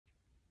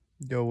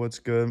Yo, what's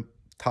good?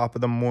 Top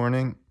of the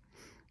morning.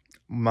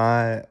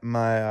 I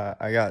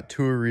got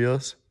two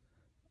reels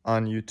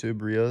on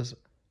YouTube reels.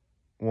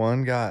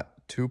 One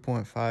got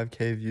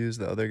 2.5K views,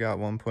 the other got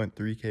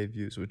 1.3K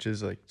views, which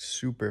is like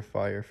super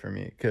fire for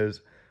me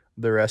because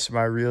the rest of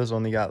my reels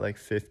only got like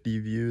 50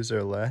 views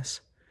or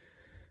less.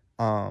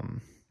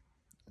 Um,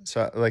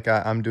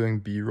 I'm doing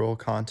B-roll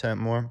content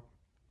more,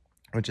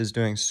 which is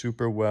doing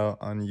super well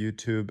on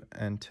YouTube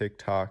and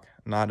TikTok.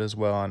 Not as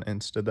well on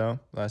Insta though.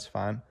 That's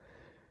fine.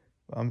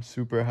 I'm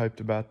super hyped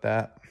about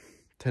that.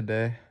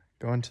 Today,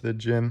 going to the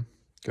gym,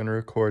 gonna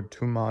record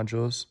two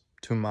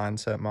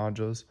mindset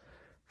modules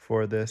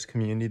for this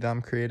community that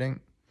I'm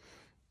creating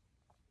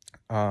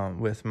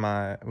with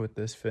my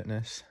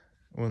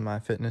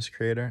fitness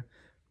creator.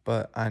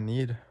 But I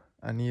need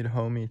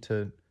homie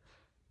to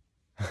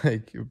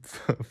like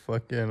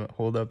fucking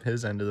hold up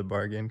his end of the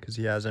bargain because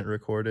he hasn't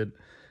recorded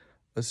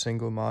a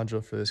single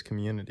module for this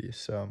community.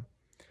 So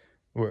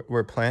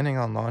we're planning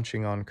on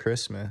launching on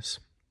Christmas.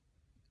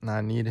 And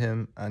I need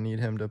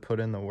him to put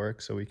in the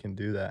work so we can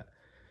do that.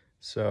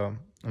 So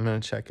I'm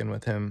gonna check in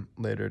with him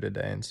later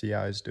today and see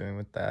how he's doing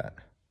with that.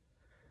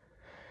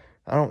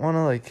 I don't want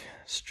to like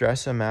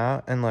stress him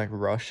out and like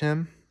rush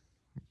him,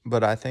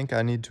 but I think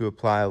I need to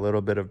apply a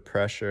little bit of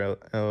pressure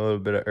and a little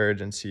bit of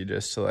urgency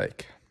just to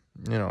like,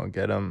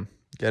 get him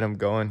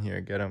going here,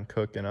 get him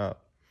cooking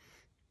up.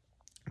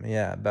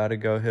 Yeah, about to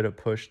go hit a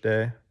push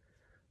day.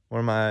 One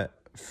of my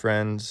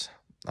friends,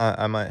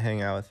 I might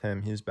hang out with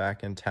him. He's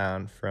back in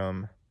town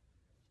from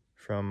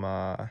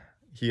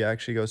he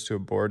actually goes to a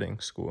boarding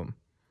school.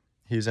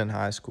 He's in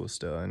high school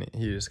still, and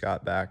he just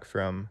got back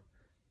from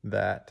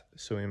that,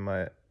 so we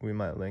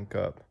might link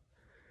up.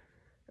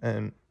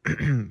 And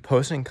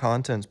posting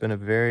content's been a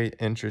very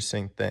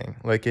interesting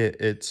thing. Like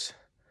it's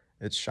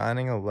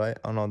shining a light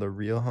on all the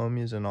real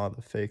homies and all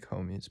the fake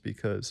homies,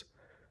 because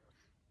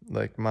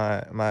like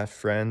my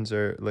friends,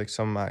 or like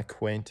some of my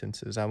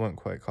acquaintances, I wouldn't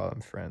quite call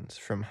them friends,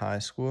 from high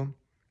school,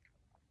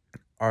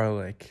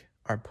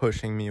 are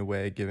pushing me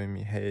away, giving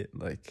me hate,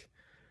 like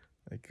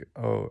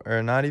oh,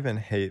 or not even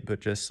hate, but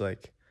just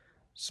like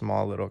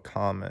small little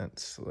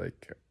comments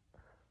like,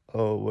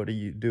 oh, what are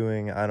you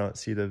doing? I don't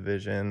see the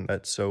vision.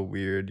 That's so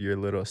weird. Your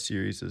little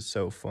series is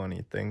so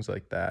funny. Things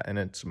like that. And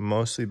it's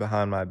mostly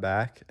behind my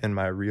back, and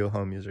my real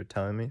homies are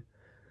telling me.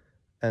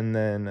 And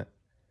then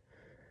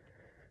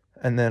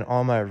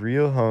all my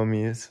real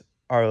homies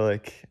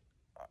are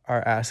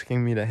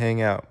asking me to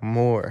hang out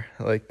more.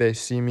 Like they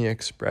see me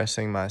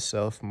expressing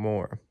myself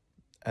more,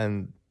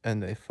 and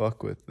they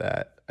fuck with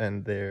that,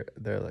 and they're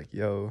like,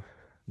 yo,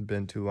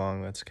 been too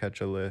long, let's catch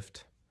a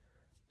lift,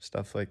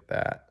 stuff like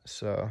that.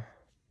 So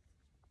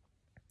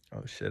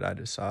oh shit, I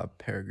just saw a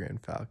peregrine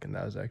falcon.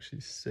 That was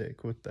actually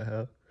sick. What the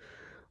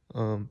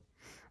hell?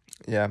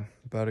 Yeah,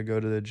 about to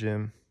go to the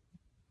gym.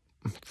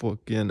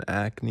 Fucking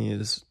acne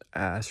is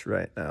ass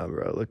right now,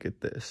 bro. Look at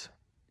this.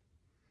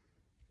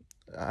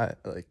 I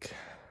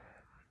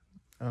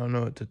don't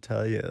know what to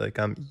tell you. Like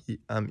I'm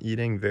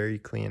eating very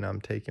clean.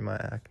 I'm taking my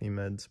acne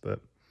meds,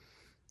 but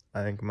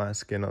I think my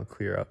skin will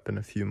clear up in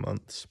a few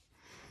months.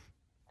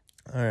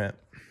 All right.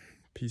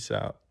 Peace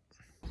out.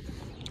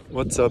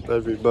 What's up,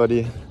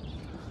 everybody?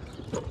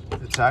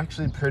 It's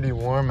actually pretty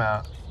warm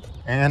out,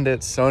 and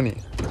it's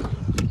sunny.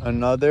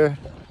 Another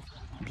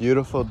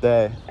beautiful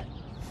day.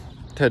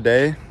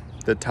 Today,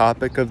 the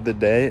topic of the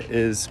day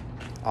is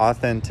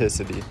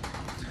authenticity.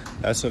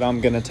 That's what I'm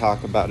going to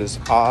talk about, is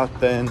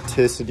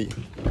authenticity.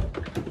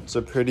 It's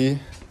a pretty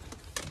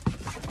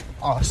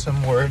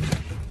awesome word.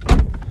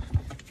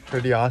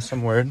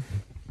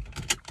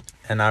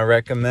 And I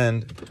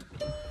recommend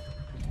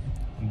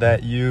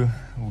that you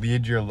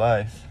lead your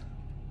life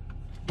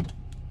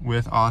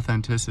with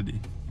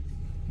authenticity.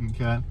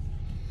 Okay?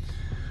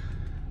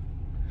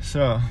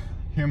 So,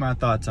 here are my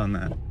thoughts on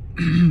that.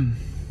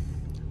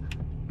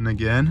 And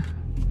again,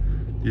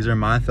 these are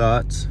my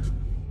thoughts.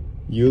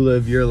 You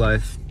live your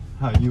life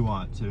how you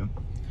want to.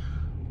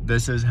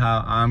 This is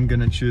how I'm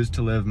gonna choose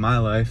to live my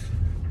life,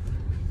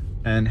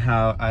 and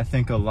how I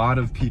think a lot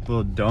of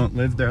people don't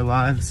live their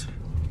lives.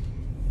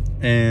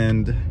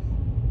 And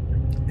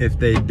if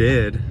they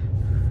did,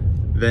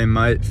 they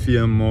might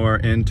feel more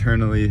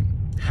internally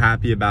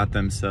happy about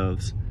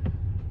themselves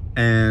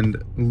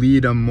and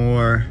lead a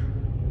more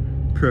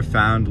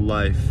profound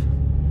life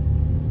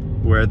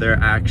where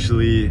they're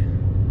actually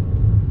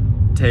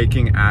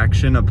taking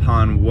action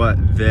upon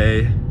what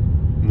they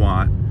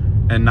want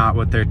and not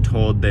what they're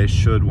told they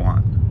should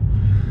want.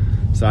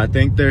 So I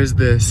think there's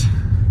this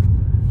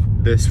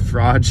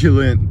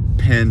fraudulent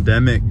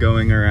pandemic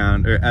going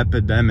around, or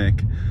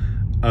epidemic,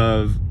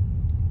 of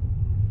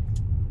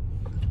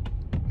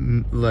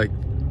like,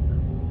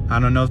 I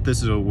don't know if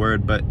this is a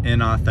word, but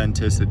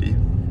inauthenticity.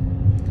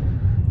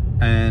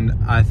 And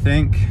I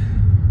think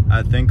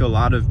a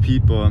lot of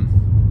people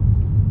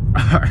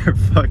are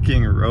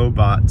fucking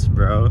robots,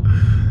 bro.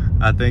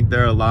 I think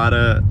there are a lot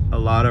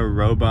of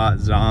robot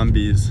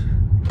zombies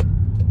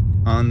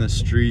on the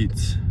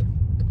streets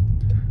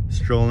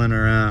strolling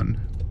around.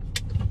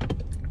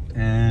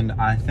 And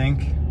I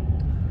think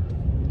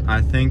I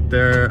think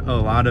there are a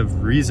lot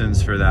of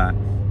reasons for that.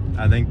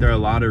 I think there are a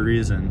lot of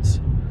reasons.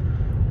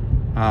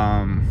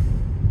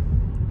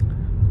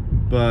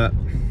 But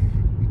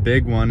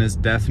big one is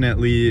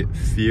definitely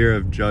fear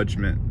of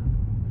judgment.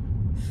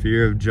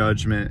 Fear of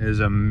judgment is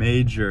a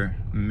major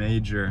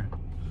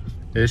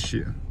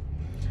issue,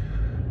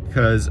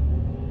 because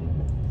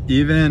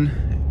even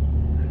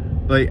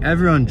like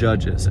everyone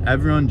judges,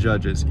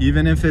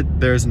 even if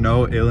there's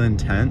no ill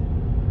intent,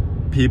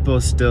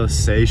 people still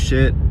say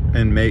shit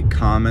and make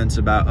comments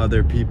about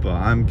other people.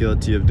 I'm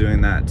guilty of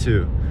doing that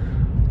too.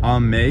 I'll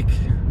make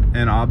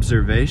an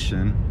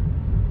observation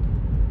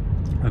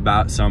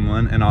about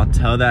someone and I'll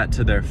tell that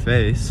to their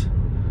face,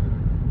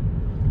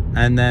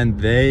 and then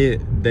they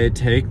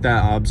take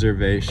that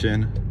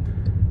observation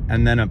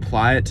and then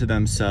apply it to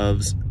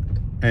themselves,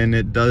 and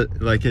it does,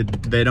 like,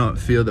 they don't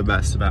feel the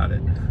best about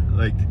it.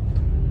 Like,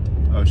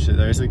 oh shit,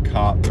 there's a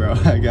cop, bro.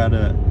 I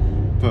gotta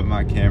put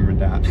my camera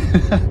down.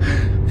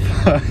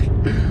 Fuck,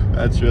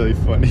 that's really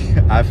funny.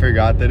 I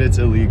forgot that it's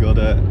illegal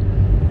to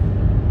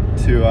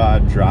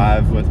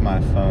drive with my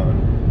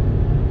phone.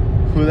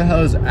 Who the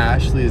hell is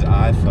Ashley's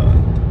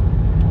iPhone?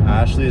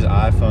 Ashley's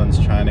iPhone's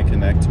trying to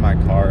connect to my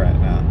car right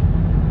now.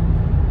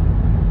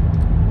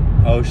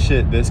 Oh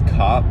shit, this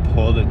cop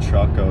pulled a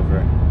truck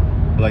over,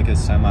 like a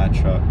semi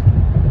truck.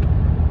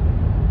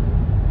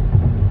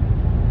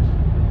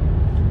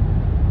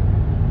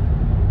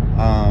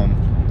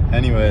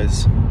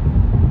 Anyways,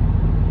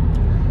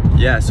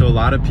 yeah, so a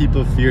lot of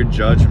people fear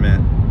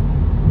judgment,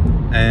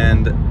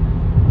 and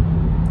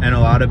a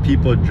lot of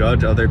people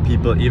judge other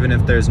people even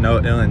if there's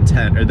no ill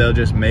intent, or they'll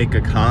just make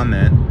a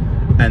comment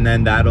and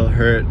then that'll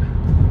hurt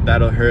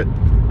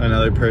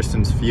another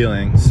person's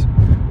feelings,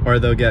 or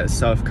they'll get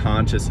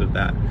self-conscious of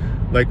that.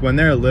 Like when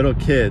they're little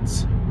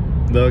kids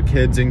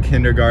in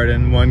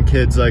kindergarten, one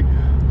kid's like,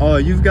 oh,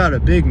 you've got a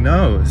big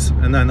nose,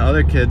 and then the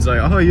other kid's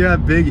like, oh, you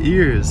have big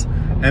ears.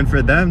 And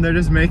for them, they're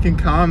just making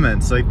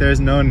comments. Like,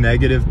 there's no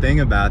negative thing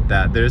about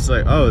that. They're just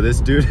like, oh,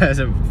 this dude has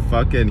a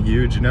fucking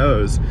huge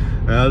nose.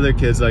 And the other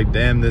kid's like,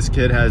 damn, this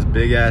kid has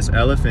big ass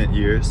elephant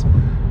ears.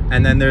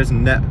 And then there's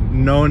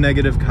no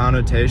negative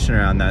connotation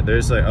around that. They're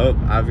just like, oh,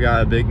 I've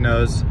got a big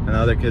nose. And the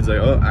other kid's like,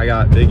 oh, I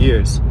got big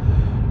ears.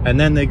 And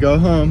then they go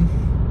home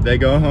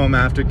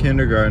after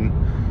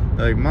kindergarten.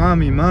 They're like,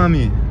 mommy,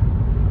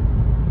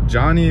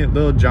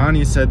 little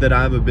Johnny said that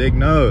I have a big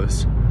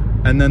nose.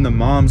 And then the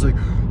mom's like,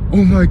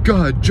 oh my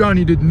God,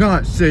 Johnny did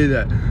not say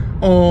that.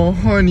 Oh,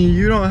 honey,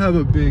 you don't have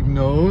a big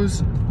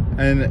nose.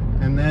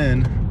 And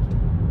then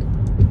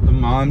the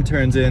mom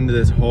turns it into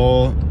this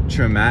whole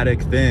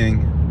traumatic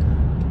thing.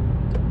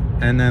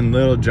 And then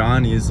little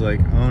Johnny's like,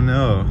 oh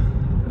no,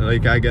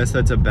 like, I guess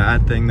that's a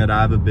bad thing that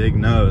I have a big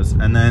nose.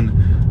 And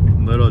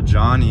then little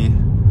Johnny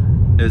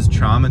is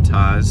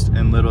traumatized,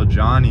 and little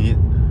Johnny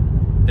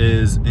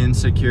is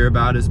insecure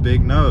about his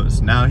big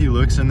nose. Now he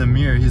looks in the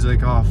mirror, he's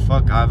like, oh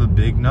fuck, I have a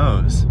big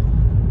nose.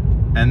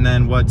 And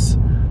then what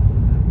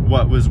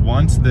was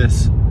once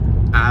this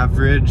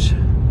average,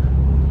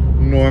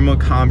 normal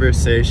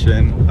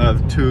conversation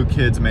of two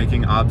kids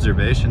making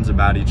observations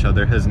about each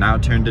other has now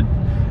turned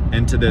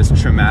into this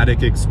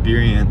traumatic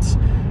experience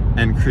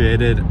and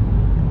created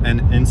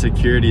an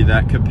insecurity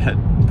that could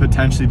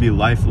potentially be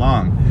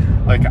lifelong.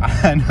 Like,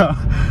 I know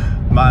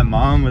my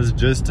mom was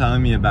just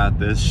telling me about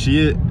this.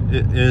 She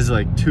is,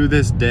 like, to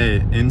this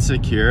day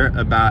insecure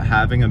about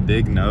having a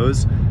big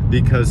nose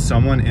because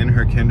someone in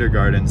her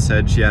kindergarten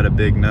said she had a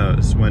big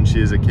nose when she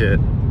was a kid.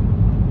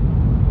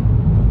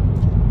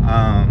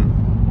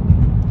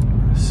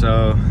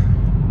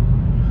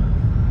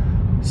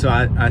 So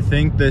I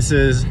think this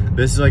is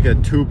like a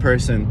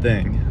two-person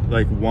thing.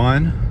 Like,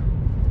 one,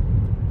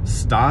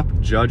 stop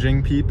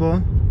judging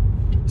people.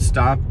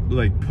 Stop,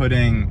 like,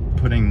 putting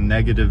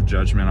negative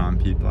judgment on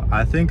people.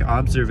 I think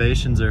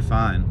observations are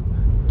fine.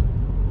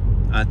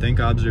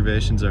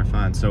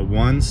 So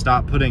one,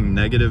 stop putting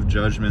negative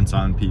judgments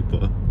on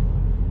people.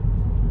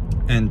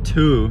 And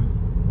two,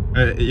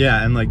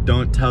 and like,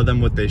 don't tell them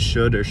what they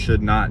should or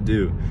should not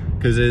do,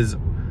 because is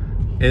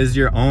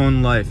your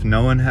own life.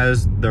 No one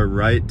has the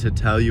right to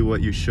tell you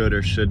what you should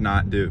or should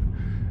not do.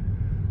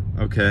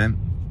 Okay?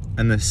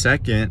 And the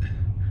second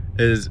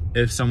is,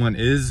 if someone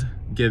is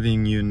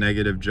giving you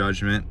negative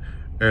judgment,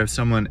 or if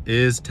someone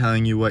is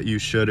telling you what you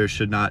should or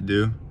should not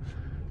do,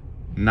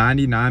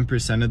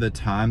 99% of the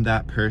time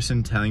that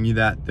person telling you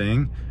that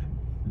thing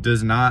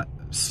does not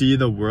see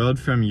the world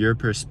from your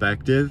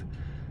perspective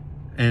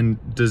and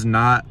does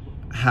not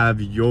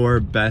have your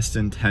best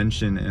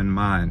intention in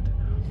mind.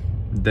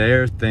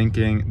 They're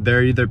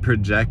either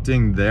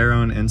projecting their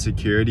own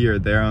insecurity or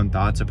their own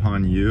thoughts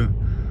upon you,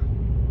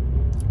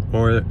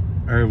 or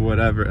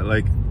whatever.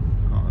 Like,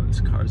 oh,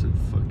 this car's a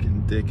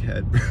fucking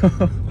dickhead,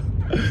 bro.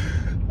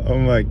 Oh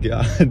my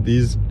God,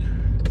 these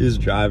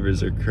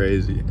drivers are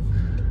crazy.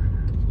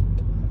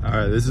 All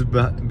right, this is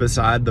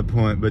beside the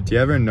point, but do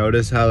you ever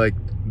notice how, like,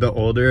 the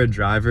older a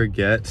driver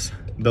gets,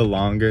 the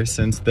longer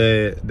since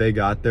they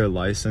got their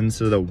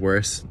license, or the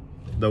worse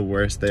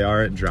they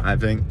are at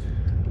driving?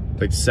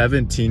 Like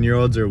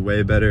 17-year-olds are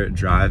way better at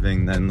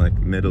driving than like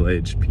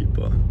middle-aged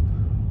people,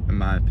 in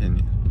my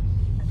opinion.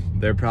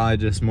 They're probably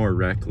just more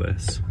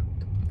reckless,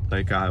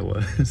 like I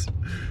was.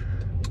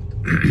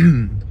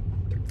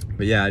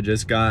 But yeah, I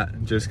just got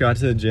to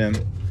the gym.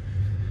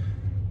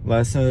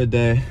 Lesson of the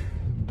day: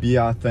 be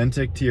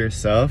authentic to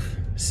yourself.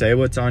 Say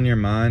what's on your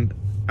mind.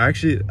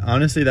 Actually,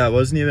 honestly, that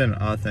wasn't even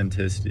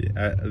authenticity.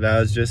 That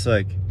was just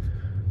like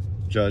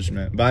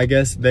judgment. But I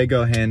guess they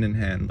go hand in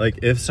hand. Like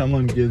if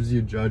someone gives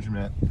you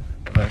judgment,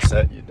 I'm gonna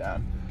set you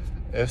down.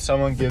 If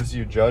someone gives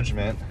you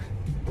judgment,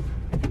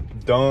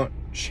 don't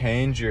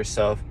change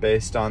yourself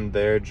based on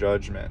their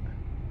judgment,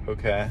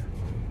 okay?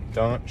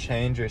 Don't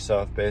change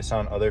yourself based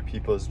on other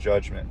people's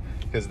judgment,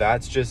 because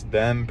that's just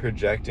them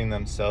projecting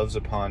themselves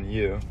upon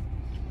you.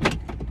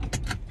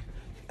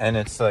 And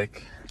it's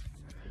like,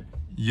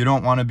 you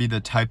don't want to be the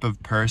type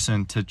of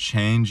person to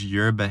change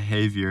your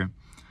behavior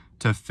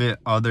to fit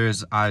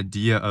others'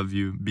 idea of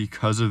you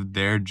because of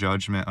their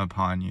judgment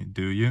upon you,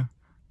 do you?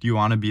 Do you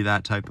want to be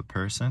that type of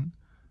person?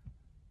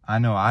 I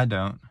know I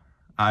don't.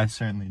 I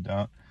certainly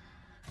don't.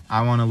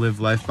 I want to live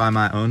life by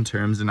my own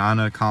terms, and I want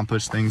to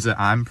accomplish things that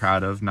I'm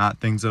proud of, not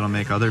things that'll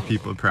make other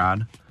people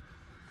proud,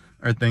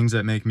 or things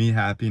that make me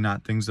happy,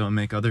 not things that'll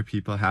make other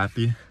people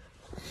happy.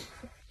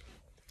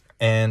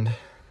 And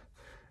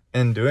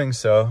in doing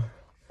so,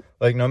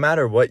 like, no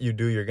matter what you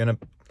do, you're going to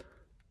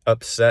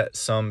upset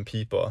some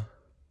people.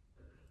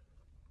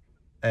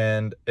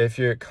 And if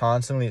you're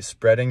constantly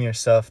spreading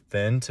yourself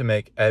thin to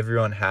make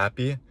everyone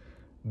happy,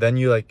 then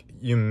you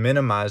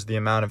minimize the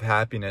amount of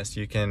happiness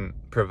you can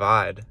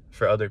provide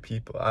for other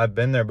people. I've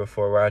been there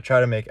before, where I try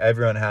to make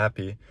everyone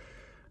happy,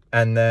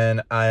 and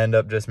then I end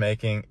up just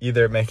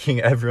either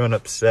making everyone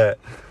upset,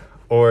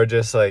 or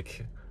just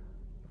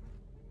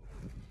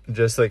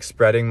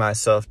spreading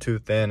myself too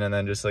thin, and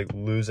then just like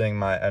losing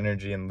my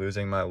energy and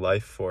losing my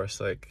life force.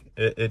 Like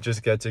it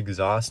just gets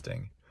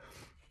exhausting.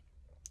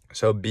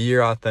 So be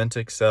your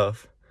authentic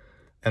self,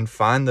 and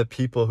find the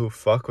people who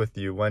fuck with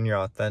you when you're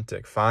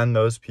authentic. Find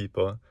those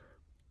people,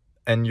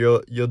 and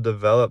you'll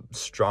develop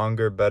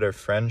stronger, better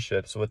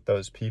friendships with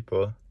those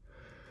people,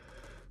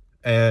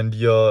 and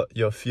you'll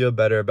feel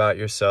better about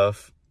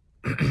yourself.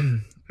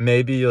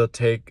 Maybe you'll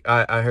take,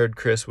 I heard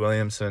Chris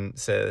Williamson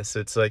say this,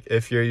 it's like,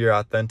 if you're your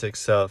authentic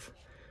self,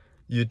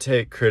 you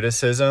take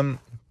criticism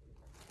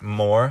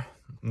more,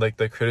 like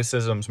the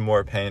criticism's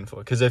more painful.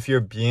 Because if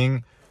you're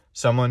being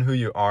someone who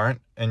you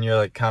aren't, and you're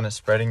like kind of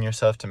spreading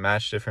yourself to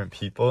match different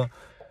people,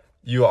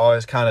 you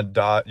always kind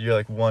of you're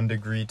like 1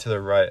 degree to the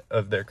right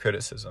of their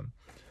criticism.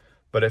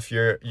 But if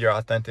you're your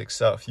authentic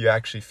self, you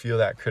actually feel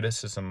that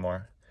criticism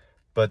more.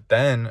 But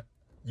then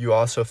you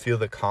also feel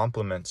the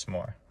compliments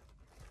more.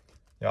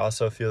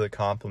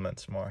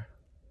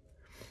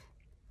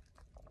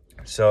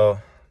 So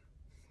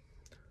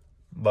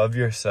love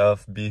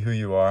yourself, be who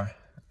you are,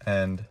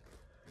 and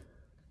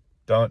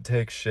don't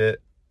take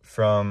shit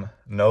from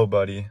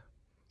nobody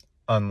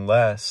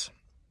unless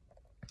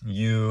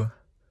you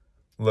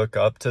look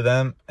up to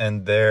them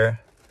and their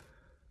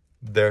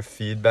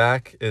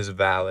feedback is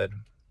valid.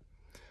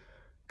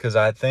 Because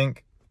I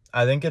think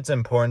it's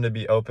important to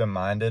be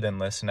open-minded and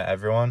listen to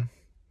everyone.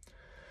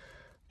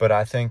 But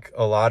I think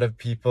a lot of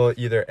people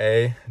either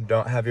A,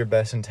 don't have your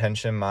best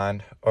intention in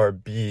mind, or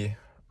B,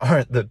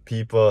 aren't the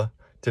people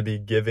to be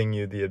giving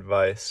you the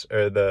advice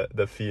or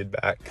the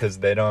feedback, because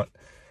they don't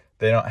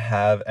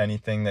have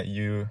anything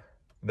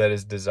that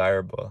is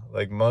desirable.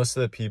 Like, most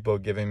of the people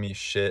giving me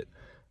shit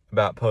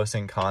about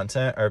posting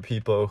content are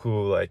people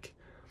who like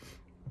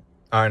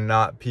are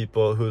not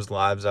people whose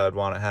lives I would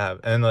want to have.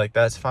 And like,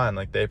 that's fine.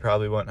 Like, they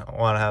probably wouldn't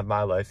want to have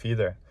my life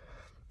either.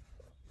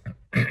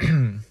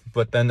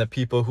 But then the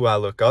people who I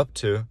look up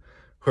to,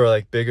 who are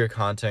like bigger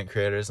content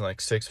creators and like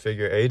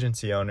 6-figure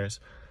agency owners,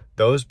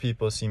 those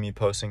people see me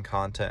posting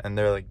content and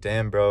they're like,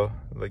 damn bro,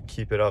 like,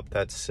 keep it up,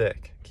 that's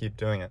sick, keep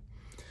doing it.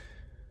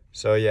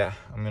 So yeah,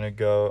 I'm gonna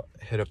go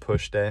hit a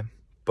push day,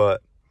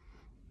 but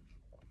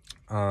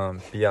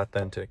be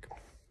authentic.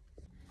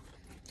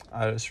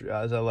 I just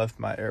realized I left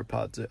my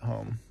AirPods at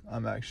home.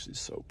 I'm actually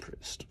so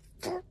pissed.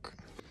 Fuck.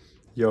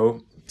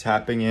 Yo,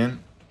 tapping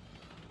in,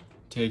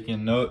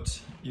 taking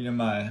notes, eating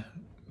my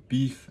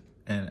beef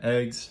and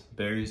eggs,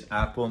 berries,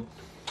 apple,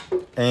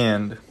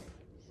 and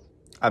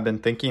I've been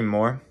thinking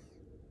more.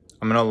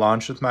 I'm gonna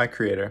launch with my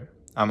creator.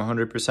 I'm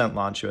 100%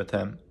 launching with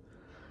him,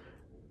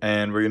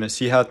 and we're gonna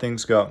see how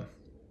things go.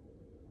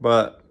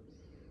 But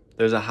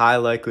there's a high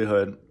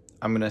likelihood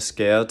I'm gonna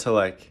scale to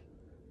like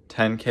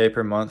 10K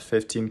per month,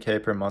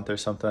 15K per month or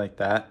something like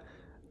that,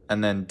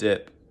 and then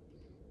dip.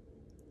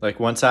 Like,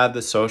 once I have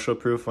the social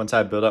proof, once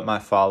I build up my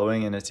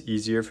following and it's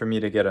easier for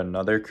me to get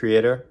another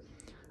creator,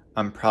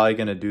 I'm probably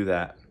gonna do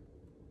that,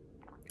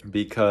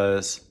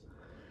 because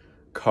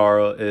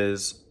Carl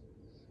is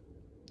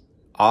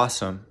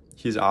awesome.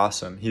 He's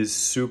awesome. He's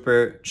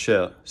super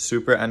chill,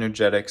 super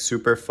energetic,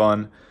 super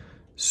fun,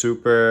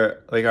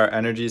 super, like, our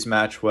energies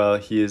match well.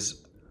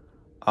 He's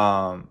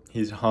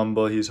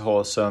humble, he's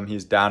wholesome,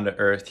 he's down to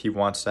earth, he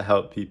wants to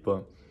help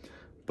people,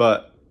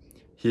 but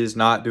he's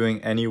not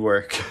doing any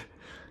work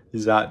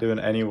He's not doing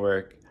any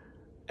work.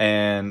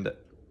 And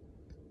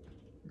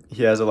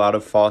he has a lot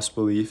of false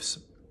beliefs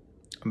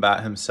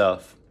about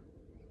himself.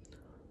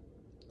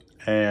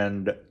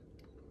 And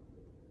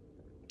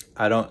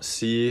I don't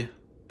see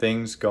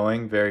things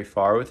going very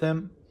far with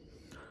him.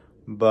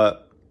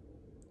 But,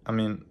 I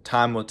mean,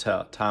 time will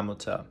tell. Time will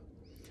tell.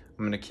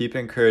 I'm going to keep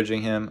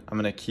encouraging him. I'm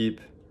going to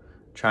keep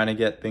trying to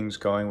get things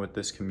going with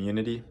this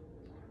community.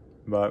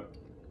 But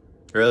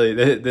really,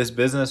 this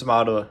business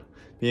model,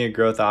 being a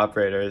growth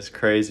operator, is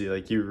crazy.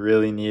 Like, you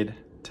really need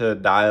to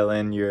dial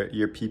in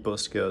your people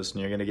skills, and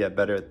you're going to get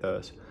better at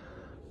those.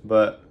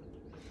 But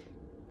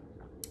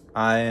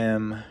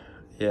I'm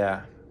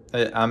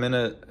in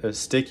a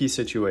sticky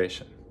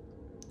situation.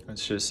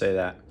 Let's just say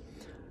that.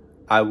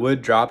 I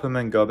would drop him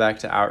and go back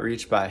to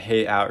outreach, but I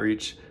hate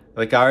outreach.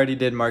 Like, I already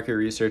did market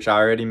research. I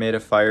already made a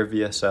fire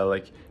VSL.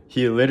 Like,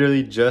 he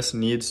literally just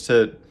needs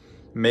to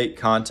make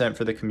content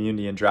for the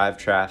community and drive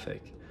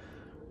traffic.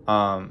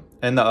 And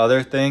the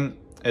other thing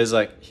is,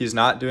 like, he's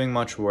not doing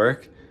much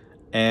work,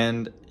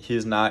 and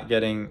he's not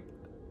getting,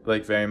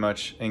 like, very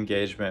much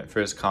engagement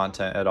for his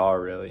content at all,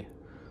 really.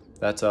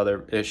 That's the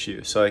other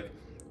issue. So, like,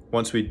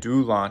 once we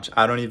do launch,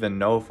 I don't even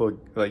know if we'll,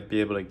 like, be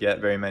able to get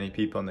very many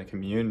people in the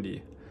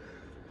community.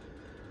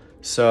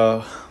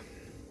 So,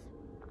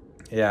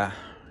 yeah.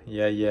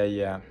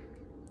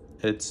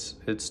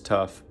 It's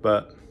tough,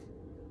 but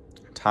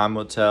time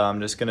will tell. I'm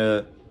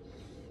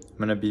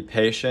gonna be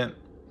patient.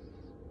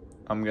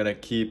 I'm gonna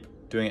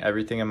keep doing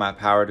everything in my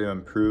power to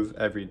improve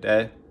every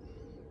day.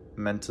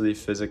 Mentally,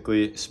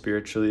 physically,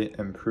 spiritually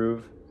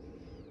improve.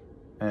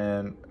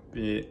 And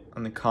be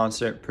on the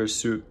constant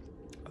pursuit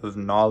of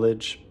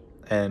knowledge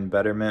and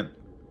betterment.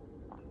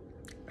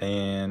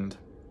 And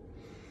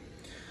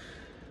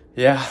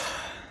yeah.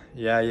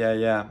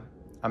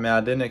 I mean,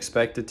 I didn't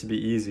expect it to be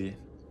easy.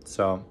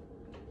 So,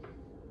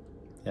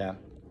 yeah.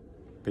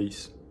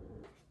 Peace.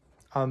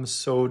 I'm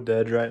so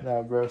dead right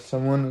now, bro.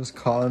 Someone's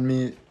calling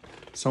me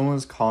a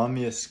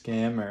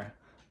scammer.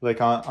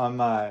 Like, on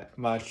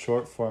my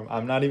short form.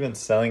 I'm not even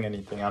selling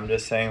anything. I'm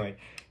just saying, like,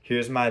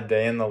 here's my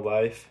day in the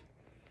life.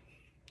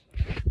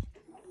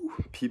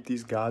 Peep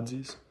these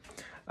Godzies.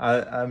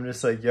 I'm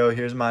just like, yo,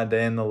 here's my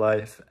day in the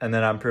life. And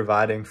then I'm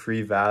providing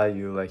free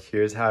value. Like,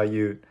 here's how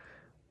you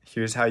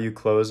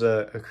close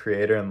a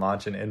creator and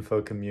launch an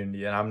info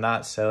community. And I'm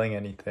not selling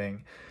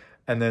anything.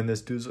 And then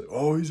this dude's like,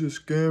 oh, he's a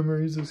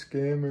scammer.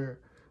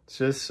 It's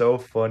just so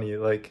funny.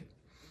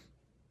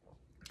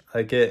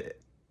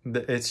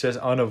 It's just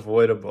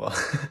unavoidable.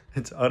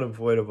 It's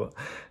unavoidable.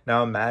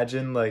 Now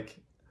imagine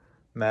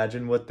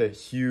what the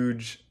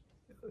huge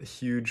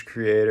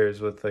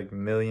creators with, like,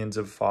 millions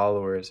of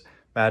followers,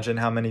 imagine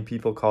how many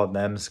people call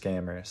them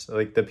scammers.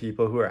 Like, the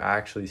people who are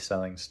actually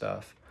selling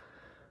stuff.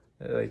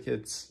 Like,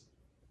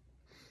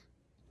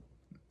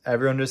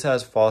 everyone just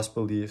has false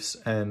beliefs,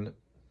 and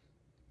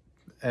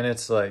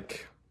it's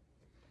like,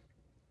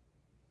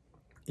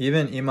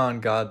 even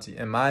Iman Gadzhi,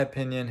 in my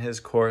opinion,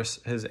 his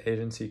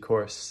agency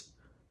course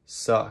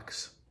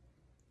sucks,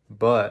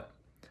 but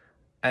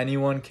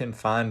anyone can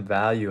find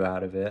value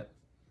out of it,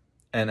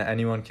 and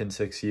anyone can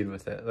succeed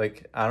with it.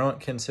 Like, I don't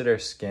consider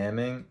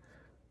scamming,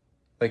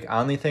 like,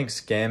 I only think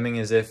scamming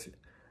is if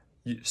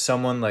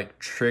someone, like,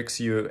 tricks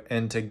you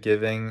into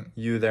giving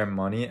you their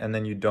money and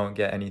then you don't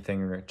get anything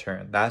in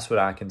return. That's what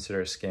I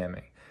consider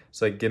scamming.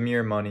 It's like, give me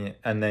your money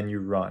and then you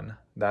run.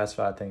 That's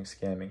what I think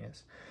scamming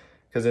is.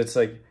 Because it's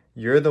like,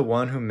 you're the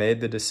one who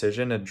made the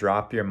decision to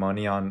drop your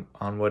money on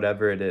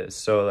whatever it is.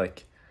 So,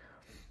 like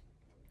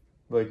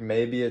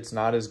maybe it's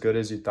not as good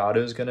as you thought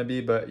it was going to be,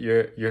 but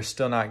you're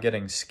still not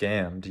getting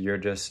scammed. You're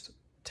just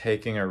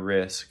taking a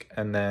risk,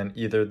 and then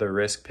either the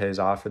risk pays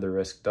off or the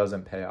risk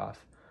doesn't pay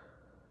off.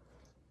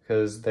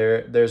 Because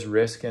there's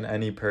risk in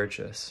any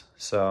purchase.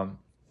 So,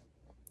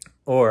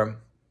 or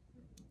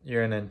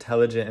you're an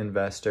intelligent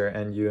investor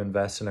and you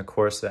invest in a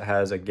course that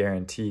has a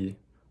guarantee,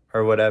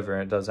 or whatever.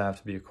 It doesn't have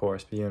to be a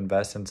course, but you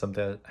invest in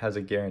something that has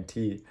a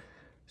guarantee.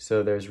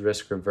 So there's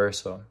risk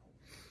reversal.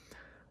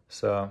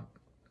 So,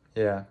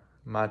 yeah,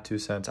 my 2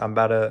 cents. I'm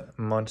about to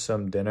munch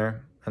some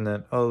dinner, and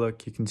then, oh,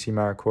 look, you can see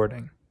my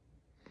recording.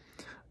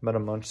 I'm about to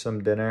munch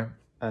some dinner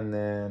and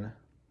then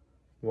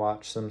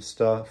watch some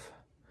stuff,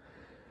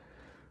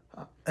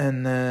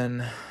 and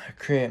then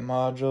create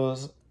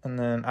modules, and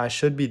then I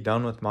should be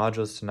done with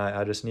modules tonight.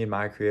 I just need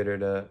my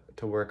creator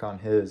to work on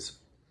his.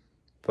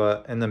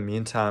 But in the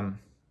meantime,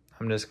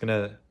 I'm just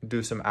gonna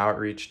do some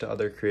outreach to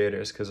other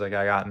creators, because, like,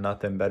 I got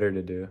nothing better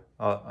to do.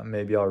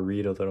 Maybe I'll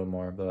read a little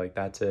more, but, like,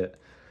 that's it.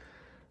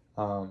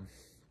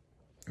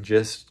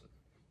 Just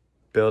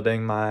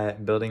building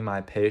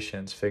my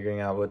patience, figuring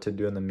out what to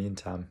do in the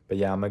meantime. But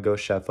yeah, I'm gonna go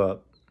chef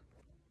up.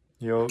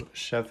 Yo,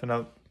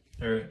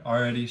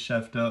 already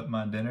chefed up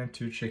my dinner.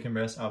 2 chicken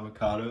breasts,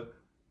 avocado,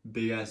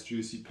 big ass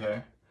juicy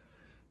pear.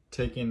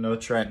 Taking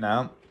notes right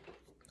now.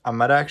 I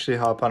might actually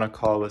hop on a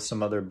call with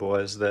some other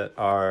boys that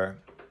are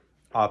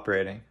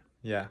operating.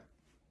 Yeah.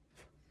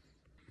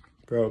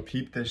 Bro,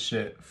 peep this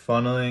shit.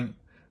 Funneling.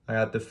 I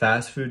got the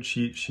fast food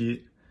cheat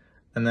sheet,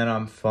 and then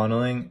I'm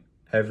funneling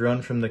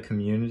everyone from the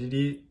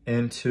community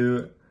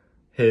into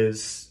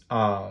his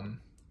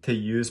to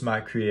use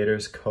my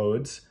creators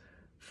codes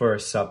for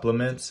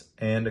supplements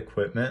and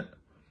equipment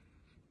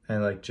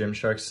and like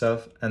Gymshark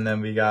stuff. And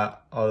then we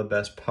got all the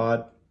best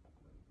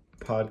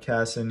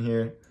podcasts in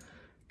here,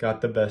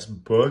 got the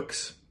best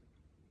books,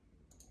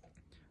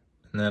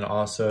 and then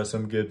also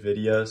some good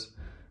videos.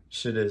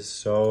 Shit is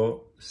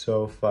so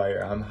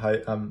fire.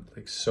 I'm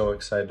like so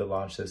excited to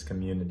launch this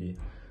community.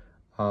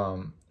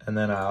 And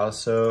then I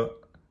also,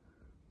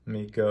 let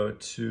me go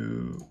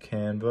to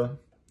Canva.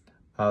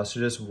 I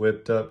also just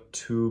whipped up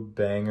 2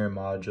 banger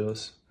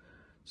modules.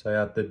 So I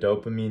got the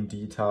dopamine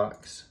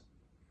detox.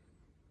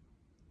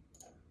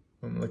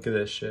 Look at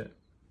this shit.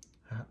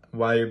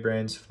 Why your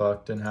brain's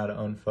fucked and how to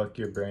unfuck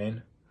your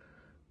brain.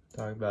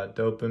 Talk about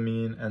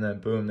dopamine, and then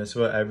boom, this is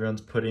what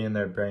everyone's putting in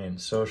their brain.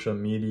 Social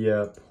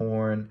media,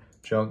 porn,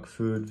 junk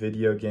food,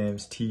 video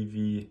games,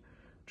 TV,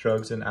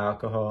 drugs and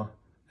alcohol.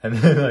 And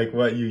then like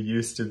what you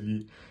used to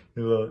be,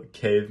 you little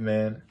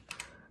caveman.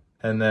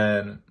 And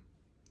then,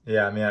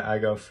 yeah, I mean, I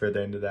go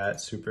further into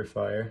that, super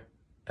fire.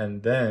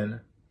 And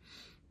then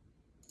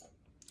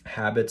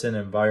habits and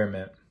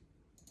environment.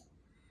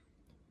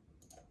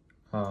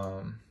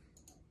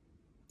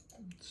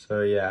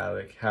 So yeah,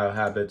 like how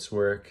habits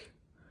work.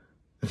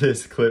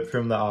 This clip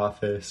from The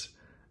Office,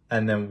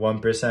 and then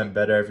 1%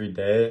 better every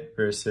day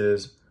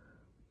versus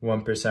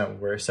 1%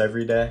 worse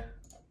every day,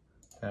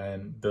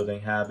 and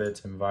building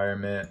habits,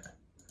 environment.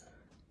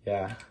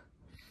 Yeah,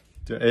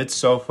 dude, it's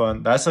so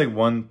fun. That's like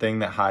one thing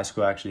that high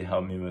school actually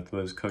helped me with,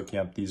 was cooking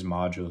up these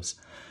modules.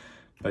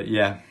 But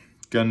yeah,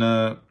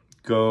 gonna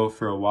go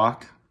for a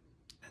walk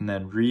and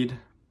then read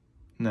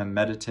and then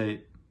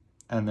meditate,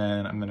 and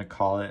then I'm gonna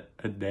call it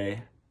a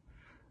day.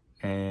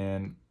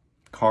 And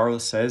Carl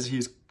says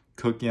he's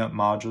cooking up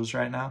modules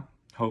right now.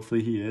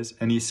 Hopefully he is.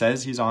 And he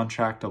says he's on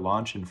track to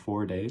launch in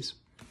 4 days.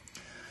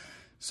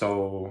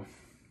 So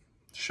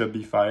should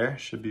be fire.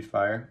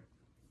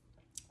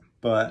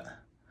 But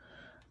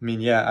I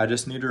mean, yeah, I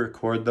just need to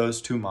record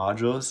those 2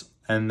 modules,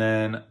 and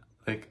then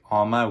like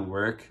all my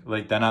work,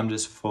 like then I'm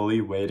just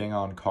fully waiting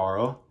on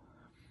Carl.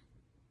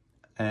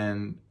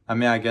 And I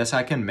mean, I guess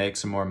I can make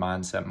some more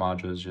mindset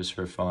modules just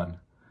for fun.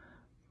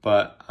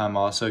 But I'm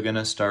also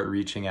gonna start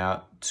reaching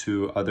out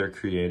to other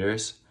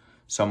creators.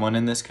 Someone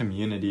in this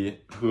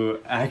community who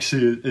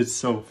actually, it's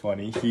so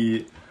funny.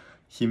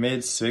 He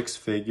made 6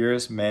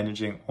 figures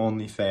managing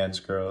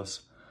OnlyFans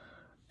girls,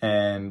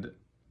 and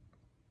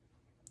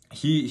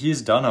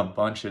he's done a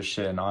bunch of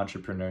shit in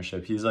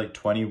entrepreneurship. He's like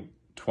 20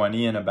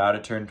 and about to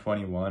turn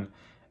 21,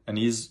 and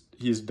he's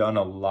done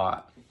a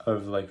lot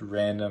of like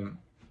random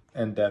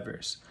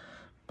endeavors.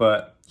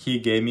 But he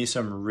gave me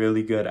some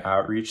really good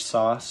outreach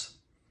sauce,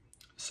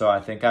 so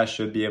I think I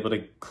should be able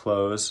to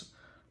close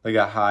like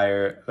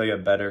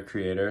a better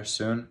creator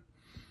soon.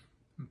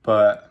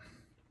 But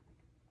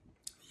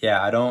yeah,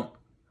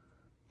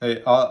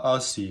 I'll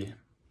see.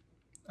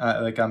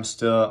 I'm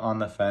still on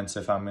the fence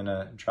if I'm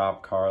gonna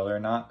drop Carl or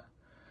not.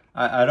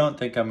 I don't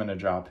think I'm gonna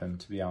drop him,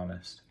 to be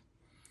honest.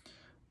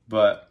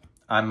 But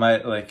I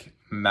might like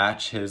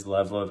match his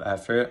level of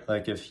effort.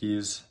 Like if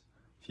he's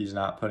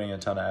not putting a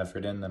ton of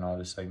effort in, then I'll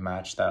just like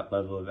match that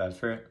level of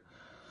effort.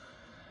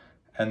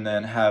 And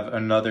then have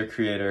another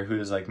creator who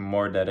is like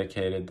more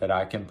dedicated that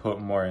I can put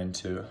more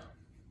into.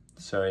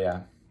 So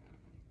yeah,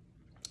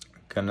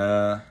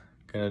 gonna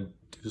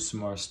do some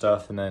more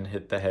stuff and then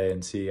hit the hay,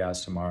 and see you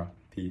guys tomorrow.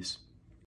 Peace.